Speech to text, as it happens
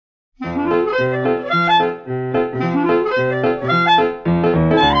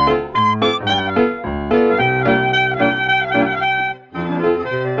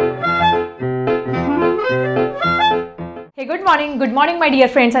Good morning my dear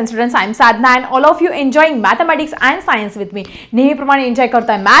friends and students. I am Sadhna and all of you enjoying mathematics and science with me. नेहमीप्रमाणे enjoy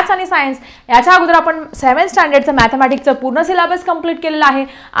करताय maths आणि science. याच्या अगोदर आपण 7th स्टँडर्डचं मॅथमॅटिक्सचं पूर्ण syllabus complete केलेला आहे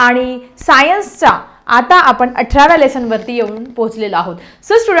आणि सायन्सचा आता आपण 18व्या लेसन वरती येऊन पोहोचलेलो आहोत.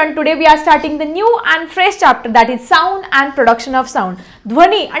 So student, today we R starting the new and fresh chapter that is sound and production of sound.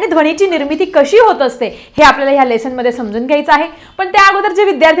 ध्वनी आणि ध्वनीची निर्मिती कशी होत असते हे आपल्याला ह्या लेसन मध्ये समजून घ्यायचं आहे. पण त्या अगोदर जे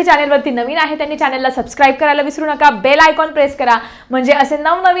विद्यार्थी चॅनलवरती नवीन आहे त्यांनी चॅनलला सबस्क्राइब करायला विसरू नका. बेल आयकॉन प्रेस करा म्हणजे असे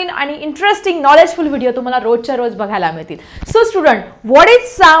नवनवीन आणि इंटरेस्टिंग नॉलेजफुल व्हिडिओ तुम्हाला रोजच्या रोज बघायला मिळतील. So student, what is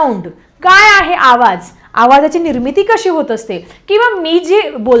sound? काय आहे आवाज? आवाजाची निर्मिती कशी होत असते किंवा मी जे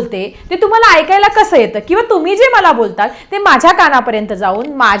बोलते ते तुम्हाला ऐकायला कसं येतं किंवा तुम्ही जे मला बोलतात ते माझ्या कानापर्यंत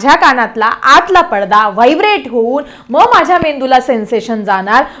जाऊन माझ्या कानातला आतला पडदा व्हायब्रेट होऊन मग माझ्या मेंदूला सेन्सेशन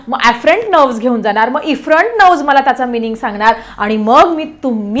जाणार, मग ॲफरंट नर्व्स घेऊन जाणार, मग इफरंट नर्व्स मला त्याचा मीनिंग सांगणार आणि मग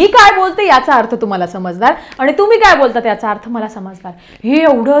तुम्ही काय बोलते याचा अर्थ तुम्हाला समजणार आणि तुम्ही काय बोलता याचा अर्थ मला समजणार. हे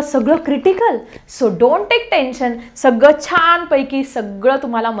एवढं सगळं critical. So don't take tension. सगळं छानपैकी सगळं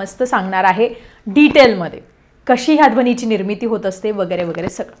तुम्हाला मस्त सांगणार आहे डिटेलमध्ये, कशी ह्या ध्वनीची निर्मिती होत असते वगैरे वगैरे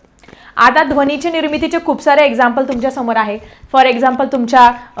सगळं. आता ध्वनीची निर्मितीचे खूप सारे एक्झाम्पल तुमच्या समोर आहे. फॉर एक्झाम्पल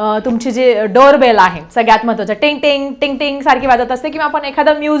तुमची जे डोरबेल आहे सगळ्यात महत्त्वाचं, टिंग टिंग टिंग टिंग सारखी वाजत असते किंवा आपण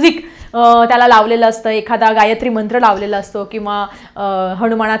एखादं म्युझिक त्याला लावलेलं असतं, एखादा गायत्री मंत्र लावलेला असतो किंवा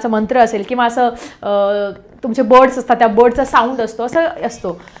हनुमानाचा मंत्र असेल किंवा असं तुमचे बर्ड्स असतात त्या बर्डचा साऊंड असतो असं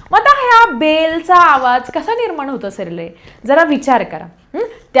असतो. मग आता ह्या बेलचा आवाज कसा निर्माण होत असेल रे? जरा विचार करा.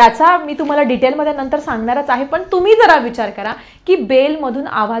 त्याचा मी तुम्हाला डिटेलमध्ये नंतर सांगणारच आहे, पण तुम्ही जरा विचार करा की बेलमधून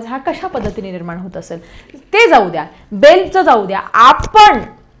आवाज हा कशा पद्धतीने निर्माण होत असेल. ते जाऊ द्या, बेलचं जाऊ द्या. आपण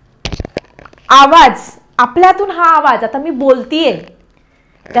आवाज, आपल्यातून हा आवाज, आता मी बोलतीये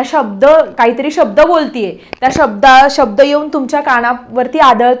त्या काहीतरी शब्द बोलतीये, त्या शब्द येऊन तुमच्या कानावरती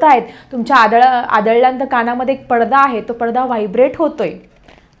आदळतायत. तुमच्या आदळल्यानंतर कानामध्ये एक पडदा आहे, तो पडदा व्हायब्रेट होतोय.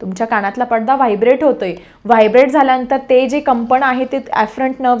 तुमच्या कानातला पडदा व्हायब्रेट होतोय. व्हायब्रेट झाल्यानंतर ते जे कंपन आहे ते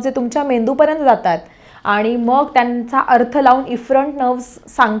ॲफरंट नर्व्स जे तुमच्या मेंदूपर्यंत जातात आणि मग त्यांचा अर्थ लावून इफरंट नर्व्स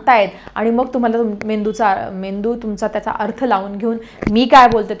सांगतायत आणि मग तुम्हाला मेंदू तुमचा त्याचा अर्थ लावून घेऊन मी काय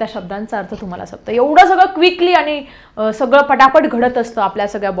बोलते त्या शब्दांचा अर्थ तुम्हाला समजतं. एवढं सगळं क्विकली आणि सगळं पटापट घडत असतं आपल्या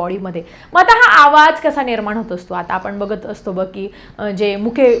सगळ्या बॉडीमध्ये. मग आता हा आवाज कसा निर्माण होत असतो? आता आपण बघत असतो बघ की जे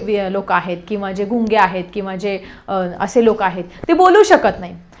मुके लोक आहेत किंवा जे गुंगे आहेत किंवा जे असे लोक आहेत ते बोलू शकत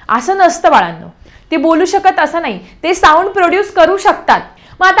नाही. असं नसतं बाळांनो, ते बोलू शकत असं नाही, ते साऊंड प्रोड्यूस करू शकतात.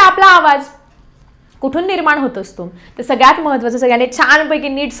 मग आता आपला आवाज कुठून निर्माण होत असतो? तर सगळ्यात महत्त्वाचं सगळ्यांनी छानपैकी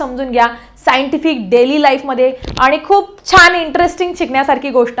नीट समजून घ्या. सायंटिफिक डेली लाईफमध्ये आणि खूप छान इंटरेस्टिंग शिकण्यासारखी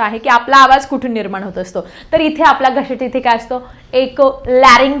गोष्ट आहे की आपला आवाज कुठून निर्माण होत असतो. तर इथे आपल्या घशात इथे काय असतं? एक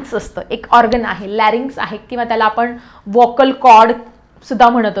लॅरिंग्स असतं, एक ऑर्गन आहे, लॅरिंग्स आहे किंवा त्याला आपण वोकल कॉर्ड सुद्धा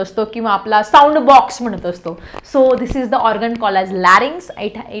म्हणत असतो किंवा आपला साऊंड बॉक्स म्हणत असतो. So this is the organ called as लॅरिंग्स,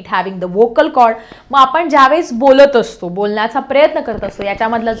 it having the vocal cord. मग आपण ज्यावेळेस बोलत असतो, बोलण्याचा प्रयत्न करत असतो,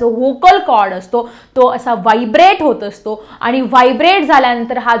 याच्यामधला जो वोकल कॉर्ड असतो तो असा व्हायब्रेट होत असतो आणि व्हायब्रेट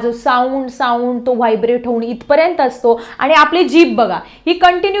झाल्यानंतर हा जो साऊंड तो व्हायब्रेट होऊन इथपर्यंत असतो आणि आपली जीभ बघा ही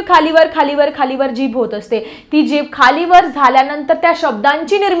कंटिन्यू खालीवर जीभ होत असते. ती जीभ खालीवर झाल्यानंतर त्या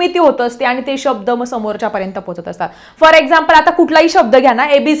शब्दांची निर्मिती होत असते आणि ते शब्द मग समोरच्यापर्यंत पोहोचत असतात. फॉर एक्झाम्पल आता कुठलाही शब्द घ्या ना,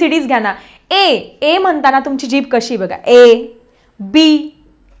 ABCDs घ्या ना. ए म्हणताना तुमची जीभ कशी बघा, ABCDEF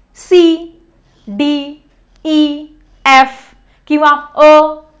किंवा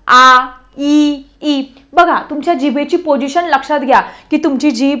AIEE. बघा तुमच्या जिभेची पोझिशन लक्षात घ्या की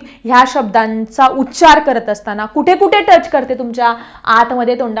तुमची जीभ ह्या शब्दांचा उच्चार करत असताना कुठे कुठे टच करते, तुमच्या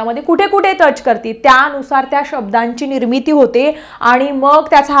आतमध्ये तोंडामध्ये कुठे कुठे टच करते, त्यानुसार त्या शब्दांची निर्मिती होते आणि मग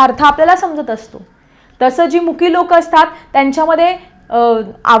त्याचा अर्थ आपल्याला समजत असतो. तसं जी मुकी लोक असतात त्यांच्यामध्ये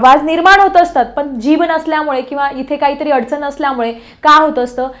आवाज निर्माण होत असतात, पण जीभ नसल्यामुळे किंवा इथे काहीतरी अडचण असल्यामुळे काय होत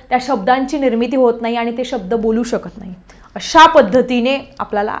असतं, त्या शब्दांची निर्मिती होत नाही आणि ते शब्द बोलू शकत नाही. अशा पद्धतीने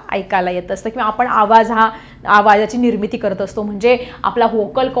आपल्याला ऐकायला येत असतं किंवा आपण आवाजाची निर्मिती करत असतो. म्हणजे आपला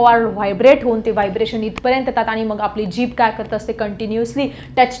व्होकल कॉर्ड व्हायब्रेट होऊन ते व्हायब्रेशन इथपर्यंत येतात आणि मग आपली जीभ काय करत असते, कंटिन्युअसली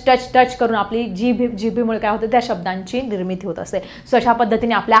टच करून आपली जिभेमुळे काय होतं, त्या शब्दांची निर्मिती होत असते. सो अशा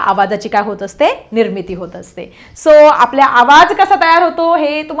पद्धतीने आपल्या आवाजाची काय होत असते, निर्मिती होत असते. सो आपला आवाज कसा तयार होतो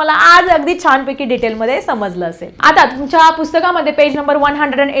हे तुम्हाला आज अगदी छानपैकी डिटेलमध्ये समजलं असेल. आता तुमच्या पुस्तकामध्ये पेज नंबर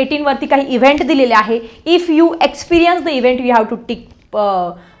 118 वरती काही इव्हेंट दिलेले आहे. If you experience the event you have two tick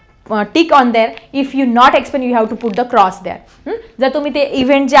tick on their. If you not explain you have to put the cross there. जर तुम्ही ते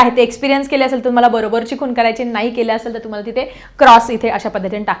इव्हेंट जे आहे ते एक्सपिरियन्स केले असेल तर तुम्हाला बरोबरची खूण करायची, नाही केले असेल तर तुम्हाला तिथे क्रॉस इथे अशा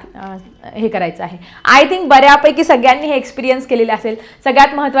पद्धतीने हे करायचं आहे. आय थिंक बऱ्यापैकी सगळ्यांनी हे एक्सपिरियन्स केलेले असेल.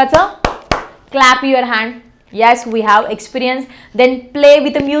 सगळ्यात महत्त्वाचं, clap your hand. Yes, we have experience. Then play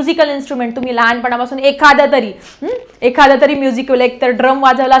with a musical instrument. तुम्ही लहानपणापासून एखादा तरी म्युझिकल, एक तर ड्रम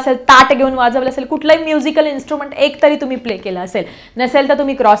वाजवला असेल, ताट घेऊन वाजवलं असेल, कुठलंही म्युझिकल इन्स्ट्रुमेंट एक तरी तुम्ही प्ले केलं असेल. नसेल तर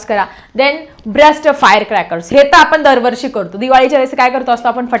तुम्ही क्रॉस करा. Then burst fire crackers. हे तर आपण दरवर्षी करतो. दिवाळीच्या वेळेस काय करतो असतो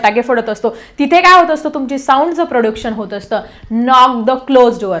आपण, फटाके फोडत असतो. तिथे काय होत असतं, तुमची साऊंडचं प्रोडक्शन होत असतं. Knock the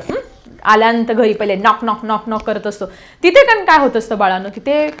close door. आल्यानंतर घरी पहिले नॉक नॉक नॉक नॉक करत असतो. तिथे पण काय होत असतं बाळांनो,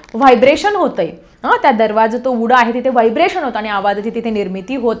 तिथे व्हायब्रेशन होतंय. त्या दरवाजा तो उडा आहे तिथे व्हायब्रेशन होतं आणि आवाजाची तिथे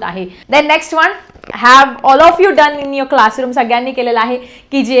निर्मिती होत आहे. Then next one, have all of you done in your classroom. सगळ्यांनी केलेलं आहे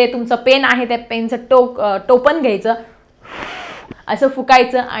की जे तुमचं पेन आहे त्या पेनचं टोपण घ्यायचं, असं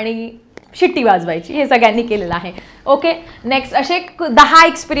फुकायचं आणि शिट्टी वाजवायची. हे सगळ्यांनी केलेलं आहे. ओके, नेक्स्ट असे 10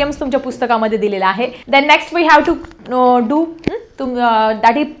 एक्सपिरियन्स तुमच्या पुस्तकामध्ये दिलेला आहे. Then next we have to do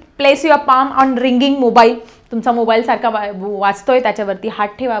that is place your palm on ringing mobile. तुमचा मोबाईल सारखा वाजतोय त्याच्यावरती हात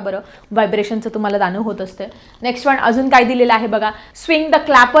ठेवा बरं, व्हायब्रेशनचं तुम्हाला जाणीव होत असते. नेक्स्ट वन अजून काय दिलेलं आहे बघा, swing the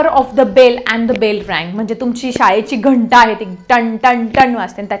क्लॅपर of the bell and the bell रँग. म्हणजे तुमची शाळेची घंटा आहे ती टन टन टन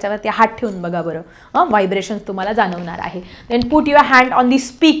वाजते, त्याच्यावरती हात ठेवून बघा बरं, व्हायब्रेशन्स तुम्हाला जाणवणार आहे. Then put your hand on the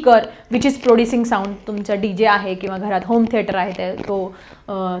speaker which is producing sound. तुमचं DJ आहे किंवा घरात होम थिएटर आहे ते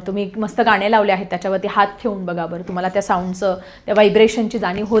तुम्ही मस्त गाणे लावले आहेत त्याच्यावरती हात ठेवून बघा बरं, तुम्हाला त्या साऊंडचं त्या व्हायब्रेशनची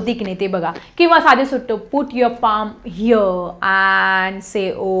जाणीव होती की नाही ते बघा. किंवा साधे सुट्ट put your palm here and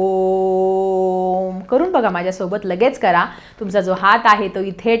say ओम करून बघा माझ्यासोबत. लगेच करा. तुमचा जो हात आहे तो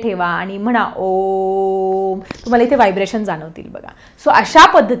इथे ठेवा आणि म्हणा ओम. तुम्हाला इथे व्हायब्रेशन जाणवतील बघा. सो अशा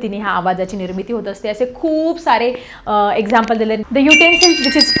पद्धतीने ह्या आवाजाची निर्मिती होत असते. असे खूप सारे एक्झाम्पल दिले. The utensils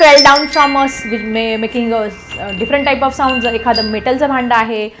which is fail down from us making different type of sound. एखादं मेटलचं भांडं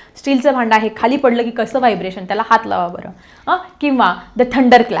आहे, स्टीलचं भांडं आहे, खाली पडलं की कसं व्हायब्रेशन, त्याला हात लावा बरं. किंवा द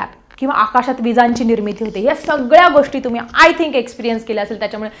थंडर क्लॅप किंवा आकाशात विजांची निर्मिती होते. या सगळ्या गोष्टी तुम्ही आय थिंक एक्सपिरियन्स केल्या असेल,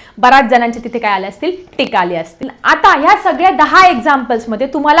 त्याच्यामुळे बऱ्याच जणांचे तिथे काय आले असतील, टिक आले असतील. आता ह्या सगळ्या 10 एक्झाम्पल्समध्ये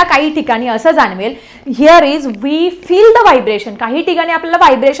तुम्हाला काही ठिकाणी असं जाणवेल, here is we feel the vibration. काही ठिकाणी आपल्याला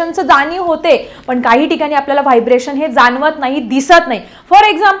व्हायब्रेशनचं जाणीव होते, पण काही ठिकाणी आपल्याला व्हायब्रेशन हे जाणवत नाही, दिसत नाही. फॉर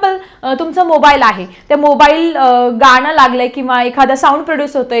एक्झाम्पल तुमचं मोबाईल आहे, ते मोबाईल गाणं लागलंय किंवा एखादा साऊंड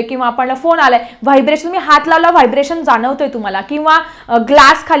प्रोड्यूस होतोय किंवा आपल्याला फोन आलाय, व्हायब्रेशन तुम्ही हात लावला व्हायब्रेशन जाणवतोय तुम्हाला. किंवा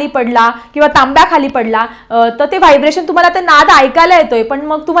ग्लास खाली पडला किंवा तांब्या खाली पडला तर ते व्हायब्रेशन तुम्हाला ते नाद ऐकायला येतोय, पण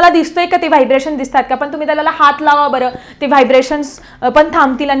मग तुम्हाला दिसतोय का ते व्हायब्रेशन दिसतात का, पण तुम्ही त्याला हात लावा बरं, ते व्हायब्रेशन्स पण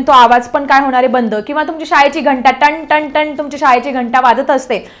थांबतील आणि तो आवाज पण काय होणार आहे, बंद. किंवा तुमची शाळेची घंटा टन टन टन तुमची शाळेची घंटा वाजत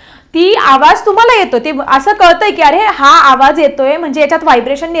असते, ती आवाज तुम्हाला येतो, ते असं कळतंय की अरे हा आवाज येतोय म्हणजे याच्यात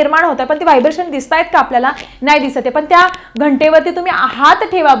व्हायब्रेशन निर्माण होत आहे, पण ते व्हायब्रेशन दिसतायत का आपल्याला, नाही दिसत आहे. पण त्या घंटेवरती तुम्ही हात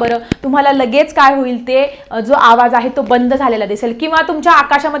ठेवा बरं, तुम्हाला लगेच काय होईल, ते जो आवाज आहे तो बंद झालेला दिसेल. किंवा तुमच्या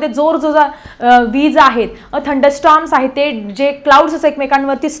आकाशामध्ये वीज आहेत, थंडरस्टॉर्म्स आहेत, ते जे क्लाउड्स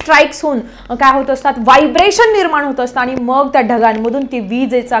एकमेकांवरती स्ट्राईक्स होऊन काय होत असतात, व्हायब्रेशन निर्माण होत असतं आणि मग त्या ढगांमधून ती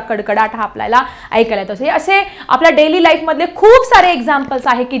विजेचा कडकडाट हा आपल्याला ऐकायला येतो. असे आपल्या डेली लाईफमधले खूप सारे एक्झाम्पल्स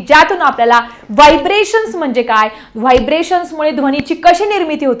आहे की ज्यातून आपल्याला व्हायब्रेशन्स म्हणजे काय, व्हायब्रेशन्समुळे ध्वनीची कशी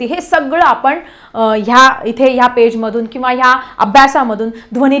निर्मिती होती, हे सगळं आपण ह्या पेजमधून किंवा ह्या अभ्यासामधून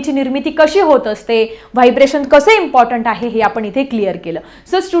ध्वनीची निर्मिती कशी होत असते, व्हायब्रेशन कसे इम्पॉर्टंट आहे हे आपण इथे क्लिअर केलं.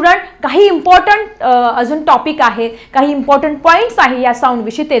 सो स्टुडंट, काही इम्पॉर्टंट अजून टॉपिक आहे, काही इम्पॉर्टंट पॉइंट्स आहे या साऊंड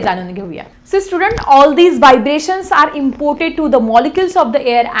विषयी, ते जाणून घेऊया. So student, all these vibrations are imported to the molecules of the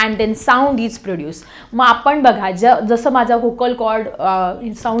air and then sound is produced. मग आपण बघा, जसं माझा व्होकल कॉर्ड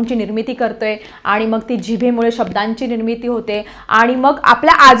साऊंडची निर्मिती करतोय आणि मग ती जिभेमुळे शब्दांची निर्मिती होते आणि मग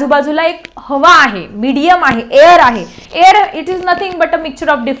आपल्या आजूबाजूला एक हवा आहे, मीडियम आहे, एअर आहे. Air it is nothing but a mixture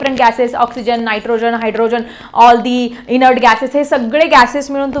of different gases, oxygen, nitrogen, hydrogen, all the inert gases, हे सगळे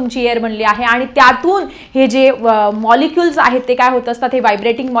गॅसेस मिळून तुमची एअर बनली आहे. आणि त्यातून हे जे मॉलिक्युल्स आहेत ते काय होत असतात, हे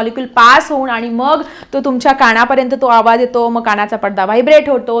व्हायब्रेटिंग मॉलिक्युल पास होऊन आणि मग तो तुमच्या कानापर्यंत तो आवाज येतो, मग कानाचा पडदा व्हायब्रेट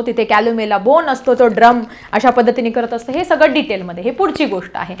होतो, तिथे कॅल्युमेला बोन असतो, तो ड्रम अशा पद्धतीने करत असतं. हे सगळं डिटेलमध्ये, हे पुढची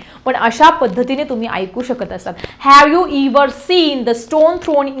गोष्ट आहे, पण अशा पद्धतीने तुम्ही ऐकू शकत असतात. Have you ever seen the stone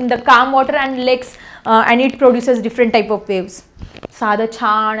thrown in the काम वॉटर अँड लेक्स and it produces different type of waves. साधं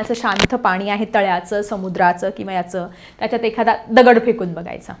छान असं शांत पाणी आहे तळ्याचं, समुद्राचं किंवा याचं, त्याच्यात एखादा दगड फेकून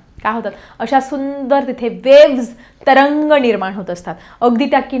बघायचा, काय होतात, अशा सुंदर तिथे वेव्ज, तरंग निर्माण होत असतात. अगदी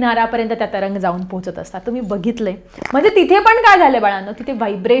त्या किनाऱ्यापर्यंत त्या तरंग जाऊन पोहोचत असतात. तुम्ही बघितलंय. म्हणजे तिथे पण काय झालं बाळांनो, तिथे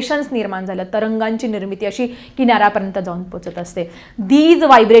व्हायब्रेशन्स निर्माण झालं, तरंगांची निर्मिती अशी किनाऱ्यापर्यंत जाऊन पोहोचत असते. These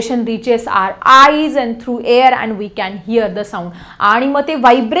vibration reaches R eyes and through air and we can hear the sound. आणि मग ते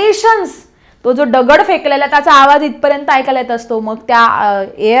व्हायब्रेशन्स, तो जो दगड फेकलेला त्याचा आवाज इथपर्यंत ऐकायला येत असतो. मग त्या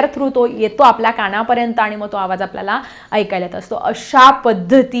एअर थ्रू तो येतो आपल्या कानापर्यंत आणि मग तो आवाज आपल्याला ऐकायला येत असतो. अशा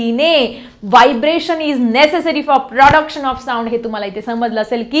पद्धतीने vibration is necessary for production of sound. हे तुम्हाला इथे समजलं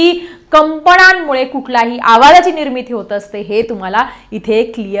असेल की कंपनांमुळे कुठल्याही आवाजाची निर्मिती होत असते. हे तुम्हाला इथे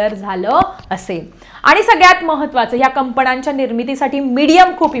क्लिअर झालं असेल. आणि सगळ्यात महत्त्वाचं, या कंपनांच्या निर्मितीसाठी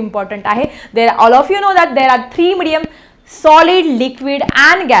मीडियम खूप इम्पॉर्टंट आहे. All of you know that there are 3 medium: solid, liquid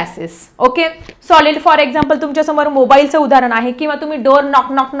and gases. Okay, solid for example तुमच्यासमोर मोबाईलचं उदाहरण आहे, किंवा तुम्ही डोर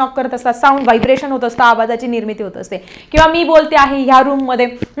नॉक नॉक नॉक करत असता, साऊंड व्हायब्रेशन होत असतं, आवाजाची निर्मिती होत असते. किंवा मी बोलते आहे ह्या रूममध्ये,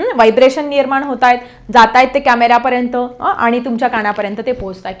 व्हायब्रेशन निर्माण होत आहेत, जात आहेत ते कॅमेऱ्यापर्यंत आणि तुमच्या कानापर्यंत ते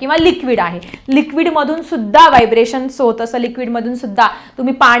पोहोचत आहे. किंवा लिक्विड आहे, लिक्विडमधून सुद्धा व्हायब्रेशन्स होत असतं. लिक्विडमधून सुद्धा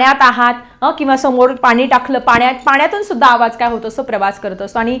तुम्ही पाण्यात आहात किंवा समोर पाणी टाकलं, पाण्यातून सुद्धा आवाज काय होत असतो, प्रवास करत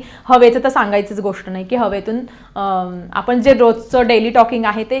असतो. आणि हवेचं तर सांगायचीच गोष्ट नाही की हवेतून आपण जे रोजचं डेली टॉकिंग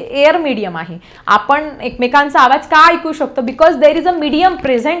आहे ते एअर मीडियम आहे. आपण एकमेकांचा आवाज का ऐकू शकतो? Because there is a medium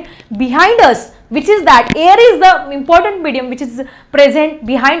present behind us, which is that air is the important medium which is present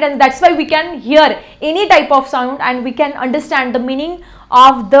behind, and that's why we can hear any type of sound and we can understand the meaning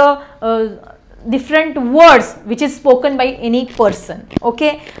of the different words which is spoken by any person.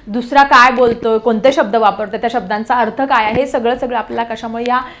 Okay, दुसरा काय बोलतोय, कोणते शब्द वापरतोय, त्या शब्दांचा अर्थ काय आहे, हे सगळं आपल्याला कशामुळे,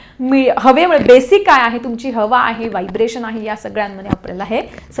 या हवेमुळे. बेसिक काय आहे, तुमची हवा आहे, व्हायब्रेशन आहे, या सगळ्यांमध्ये आपल्याला हे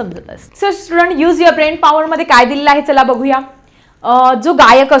समजत असतं. So student, use your brain power मध्ये काय दिलेलं आहे चला बघूया. जो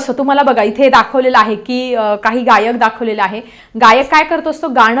गायक असतो, तुम्हाला बघा इथे दाखवलेला आहे की काही गायक दाखवलेला आहे. गायक काय करत असतो,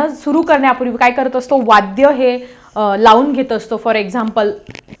 गाणं सुरू करण्यापूर्वी काय करत असतो, वाद्य हे लावून घेत असतो. फॉर एक्झाम्पल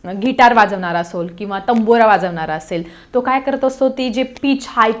गिटार वाजवणारा असेल किंवा तंबोरा वाजवणारा असेल, तो काय करत असतो, ती जे पिच,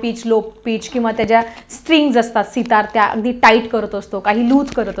 हाय पिच, लो पिच किंवा त्याच्या स्ट्रिंग्ज असतात सितार, त्या अगदी टाईट करत असतो, काही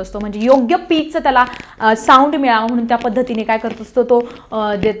लूज करत असतो, म्हणजे योग्य पिचचं त्याला साऊंड मिळावं म्हणून त्या पद्धतीने काय करत असतो तो,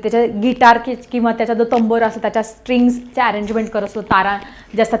 जे त्याच्या गिटार किंवा त्याचा जो तंबोरा असतो त्याच्या स्ट्रिंग्सचे अरेंजमेंट करत असतो. तारा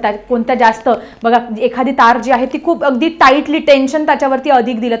जास्त, त्या कोणत्या जास्त, बघा एखादी तार जी आहे ती खूप अगदी टाईटली टेन्शन त्याच्यावरती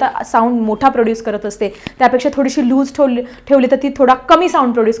अधिक दिलं तर साऊंड मोठा प्रोड्यूस करत असते. त्यापेक्षा थोडीशी लूज ठेवली तर ती थोडा कमी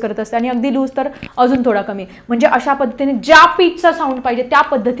साऊंड प्रोड्यूस करत असते, आणि अगदी लूज तर अजून थोडा कमी. म्हणजे अशा पद्धतीने ज्या पिचचा साऊंड पाहिजे त्या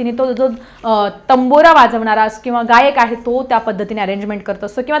पद्धतीने तो जो तंबोरा वाजवणारा किंवा गायक आहे तो त्या पद्धतीने अरेंजमेंट करत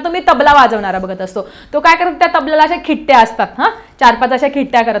असतो. किंवा तुम्ही तबला वाजवणारा बघत असतो, तो काय करतो, त्या तबल्याला अशा खिट्ट्या असतात, 4-5 अशा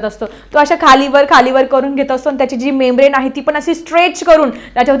खिट्ट्या करत असतो. तो अशा खालीवर करून घेत असतो, आणि त्याची जी मेम्ब्रेन आहे ती पण अशी स्ट्रेच करून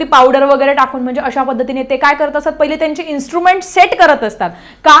त्याच्यावरती पावडर वगैरे टाकून, म्हणजे अशा पद्धतीने ते काय करत असतात, पहिले त्यांचे इन्स्ट्रुमेंट सेट करत असतात.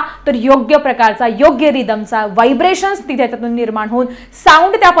 का तर योग्य प्रकारचा, योग्य रिदमचा व्हायब्रेशन्स त्याच्यातून निर्माण होऊन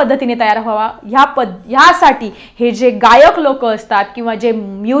साऊंड त्या पद्धतीने तयार व्हावा, ह्यासाठी हे जे गायक लोक असतात किंवा जे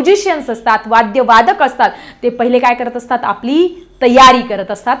म्युझिशियन्स असतात, वाद्यवादक असतात, ते पहिले काय करत असतात, आपली तयारी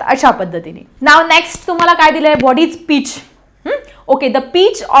करत असतात अशा पद्धतीने. नाव नेक्स्ट तुम्हाला काय दिलंय, what is pitch. Okay, the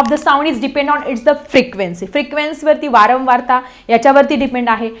pitch of the sound is depend on it's the frequency. फ्रिक्वेन्सीवरती, वारंवारता याच्यावरती डिपेंड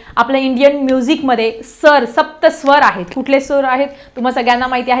आहे. आपल्या इंडियन म्युझिकमध्ये सप्त स्वर आहेत. कुठले स्वर आहेत तुम्हाला सगळ्यांना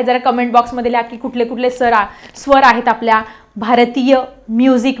माहिती आहे, जरा कमेंट बॉक्समध्ये लिहा की कुठले कुठले स्वर आहेत आपल्या भारतीय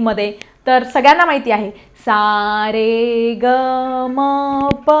म्युझिकमध्ये. तर सगळ्यांना माहिती आहे, सा रे ग म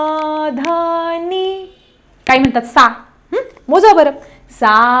प ध नी, काय म्हणतात, सा. मोजा बरं,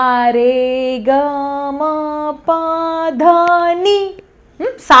 सा रे ग म प ध नी,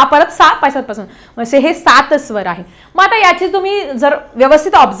 सा, परत सा, पासून, म्हणजे हे 7 स्वर आहे. मग आता याची तुम्ही जर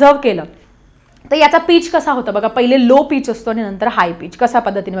व्यवस्थित ऑब्झर्व केलं तर याचा पिच कसा होता बघा. पहिले लो पिच असतो आणि नंतर हाय पिच. कसा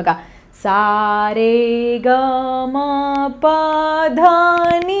पद्धतीने बघा, सा रे ग म प ध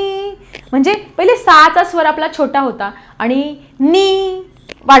नी, म्हणजे पहिले साचा स्वर आपला छोटा होता आणि नी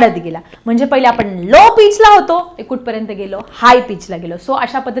वाढत गेला. म्हणजे पहिले आपण लो पिचला होतो, ते कुठपर्यंत गेलो, हाय पिचला गेलो. सो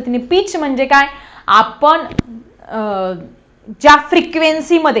अशा पद्धतीने पिच म्हणजे काय, आपण ज्या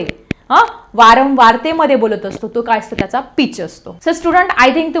फ्रिक्वेन्सीमध्ये, वारंवारतेमध्ये बोलत असतो तो काय असतो, त्याचा पिच असतो. सो स्टुडंट,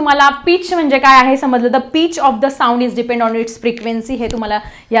 आय थिंक तुम्हाला पिच म्हणजे काय आहे समजलं. The pitch of the sound is depend on it's frequency, हे तुम्हाला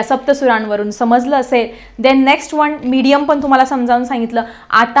या सप्तसुरांवरून समजलं असेल. देन नेक्स्ट वन, मीडियम पण तुम्हाला समजावून सांगितलं.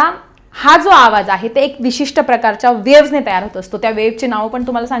 आता हा जो आवाज आहे ते एक विशिष्ट प्रकारच्या वेव्सने तयार होत असतो. त्या वेव्हचे नाव पण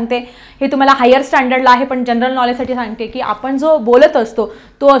तुम्हाला सांगते, हे तुम्हाला हायर स्टँडर्डला आहे, पण जनरल नॉलेजसाठी सांगते की आपण जो बोलत असतो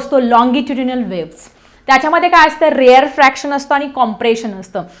तो असतो लॉंगिट्युडिनल वेव्स. त्याच्यामध्ये काय असतं, रेअर फ्रॅक्शन असतं आणि कॉम्प्रेशन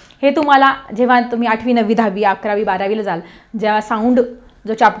असतं. हे तुम्हाला जेव्हा तुम्ही 8वी 9वी 10वी 11वी 12वीला जाल, जेव्हा साऊंड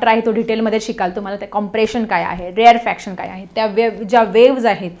जो चॅप्टर आहे तो डिटेलमध्ये शिकाल, तुम्हाला ते कॉम्प्रेशन काय आहे, रेअर फ्रॅक्शन काय आहे, त्या ज्या वेव्ज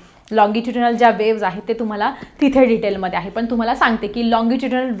आहेत लॉंगिट्युडिनल ज्या वेव्ज आहेत ते तुम्हाला तिथे डिटेलमध्ये आहे, पण तुम्हाला सांगते की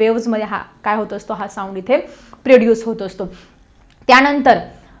लॉंगिट्युडिनल वेव्समध्ये हा काय होत असतो, हा साऊंड इथे प्रोड्यूस होत असतो. त्यानंतर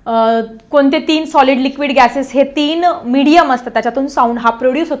कोणते 3 सॉलिड लिक्विड गॅसेस हे 3 मीडियम असतात त्याच्यातून साऊंड हा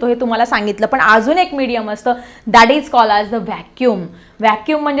प्रोड्यूस होतो हे तुम्हाला सांगितलं. पण अजून एक मीडियम असतं that is called as the vacuum.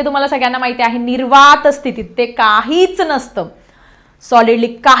 Vacuum म्हणजे तुम्हाला सगळ्यांना माहिती आहे निर्वात स्थितीत, ते काहीच नसतं, सॉलिडली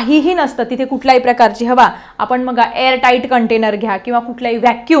काहीही नसतं तिथे, कुठल्याही प्रकारची हवा. आपण मग एअर टाईट कंटेनर घ्या किंवा कुठलाही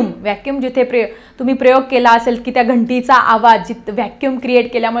व्हॅक्यूम जिथे तुम्ही प्रयोग केला असेल की त्या घंटीचा आवाज, जिथे व्हॅक्यूम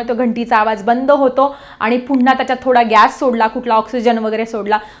क्रिएट केल्यामुळे तो घंटीचा आवाज बंद होतो आणि पुन्हा त्याच्यात थोडा गॅस सोडला, कुठला ऑक्सिजन वगैरे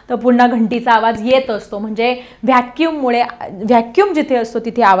सोडला तर पुन्हा घंटीचा आवाज येत असतो. म्हणजे व्हॅक्यूममुळे, व्हॅक्यूम जिथे असतो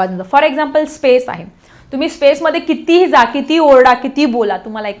तिथे आवाज नसतो. फॉर एक्झाम्पल स्पेस आहे, तुम्ही स्पेसमध्ये कितीही जा, किती ओरडा, किती बोला,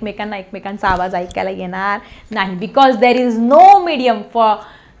 तुम्हाला एकमेकांचा आवाज ऐकायला येणार नाही. Because there is no medium for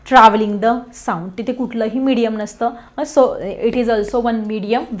travelling the sound. तिथे कुठलंही मीडियम नसतं. So it is also one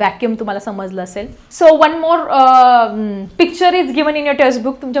medium vacuum. तुम्हाला समजलं असेल. So one more picture is given in your text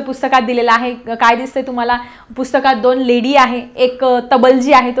book. तुमच्या पुस्तकात दिलेला आहे. काय दिसतंय तुम्हाला पुस्तकात? 2 लेडी आहे, एक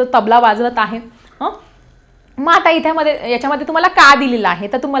तबलजी आहे, तो तबला वाजवत आहे. मग आता याच्यामध्ये तुम्हाला का दिलेलं आहे,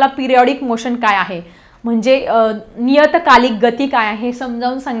 तर तुम्हाला पिरियॉडिक मोशन काय आहे, म्हणजे नियतकालिक गती काय आहे हे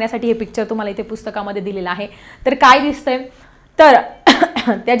समजावून सांगण्यासाठी हे पिक्चर तुम्हाला इथे पुस्तकामध्ये दिलेलं आहे. तर काय दिसतंय, तर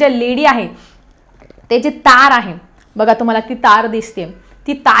त्या ज्या लेडी आहे ते जे तार आहे बघा, तुम्हाला ती तार दिसते,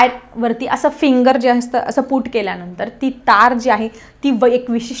 ती तारवरती असं फिंगर जे असतं असं पुट केल्यानंतर ती तार जी आहे ती एक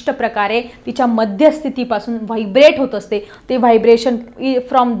विशिष्ट प्रकारे तिच्या मध्यस्थितीपासून व्हायब्रेट होत असते. ते vibration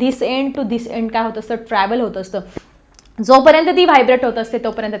from this end to this end काय होत असतं, ट्रॅव्हल होत असतं. जोपर्यंत ती व्हायब्रेट होत असते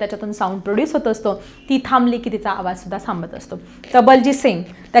तोपर्यंत त्याच्यातून साऊंड प्रोड्यूस होत असतो. ती थांबली की तिचा आवाज सुद्धा थांबत असतो. तबलजी सेम,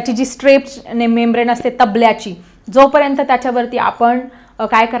 त्याची जी स्ट्रेप मेम्ब्रेन असते तबल्याची, जोपर्यंत त्याच्यावरती आपण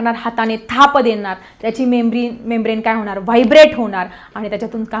काय करणार, हाताने थाप देणार, त्याची मेम्ब्रेन काय होणार, व्हायब्रेट होणार आणि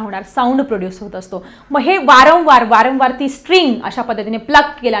त्याच्यातून काय होणार, साऊंड प्रोड्यूस होत असतो. मग हे वारंवार ती स्ट्रिंग अशा पद्धतीने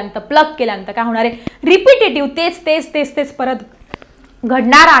प्लग केल्यानंतर काय होणार आहे, रिपिटेटिव्ह तेच परत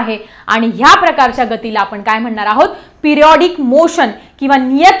घडणार आहे. आणि ह्या प्रकारच्या गतीला आपण काय म्हणणार आहोत, पिरियॉडिक मोशन किंवा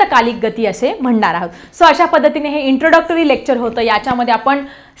नियतकालिक गती असे म्हणणार आहोत. सो अशा पद्धतीने हे इंट्रोडक्टरी लेक्चर होतं. याच्यामध्ये आपण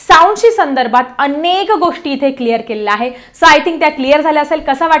साऊंडशी संदर्भात अनेक गोष्टी इथे क्लिअर केलेल्या आहे. सो आय थिंक त्या क्लिअर झाल्या असेल.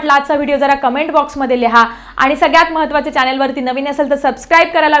 कसा वाटला आजचा व्हिडिओ जरा कमेंट बॉक्समध्ये लिहा आणि सगळ्यात महत्त्वाचे चॅनलवरती नवीन असेल तर सबस्क्राईब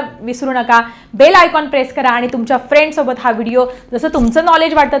करायला विसरू नका. बेल आयकॉन प्रेस करा आणि तुमच्या फ्रेंड्ससोबत हा व्हिडिओ, जसं तुमचं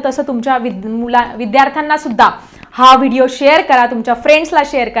नॉलेज वाटतं तसं तुमच्या विद्यार्थ्यांना सुद्धा हा व्हिडिओ शेअर करा, तुमच्या फ्रेंड्सला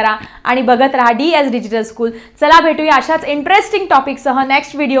शेअर करा आणि बघत राहा DS डिजिटल स्कूल. चला भेटूया अशाच इंटरेस्टिंग टॉपिकसह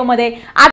नेक्स्ट व्हिडिओमध्ये.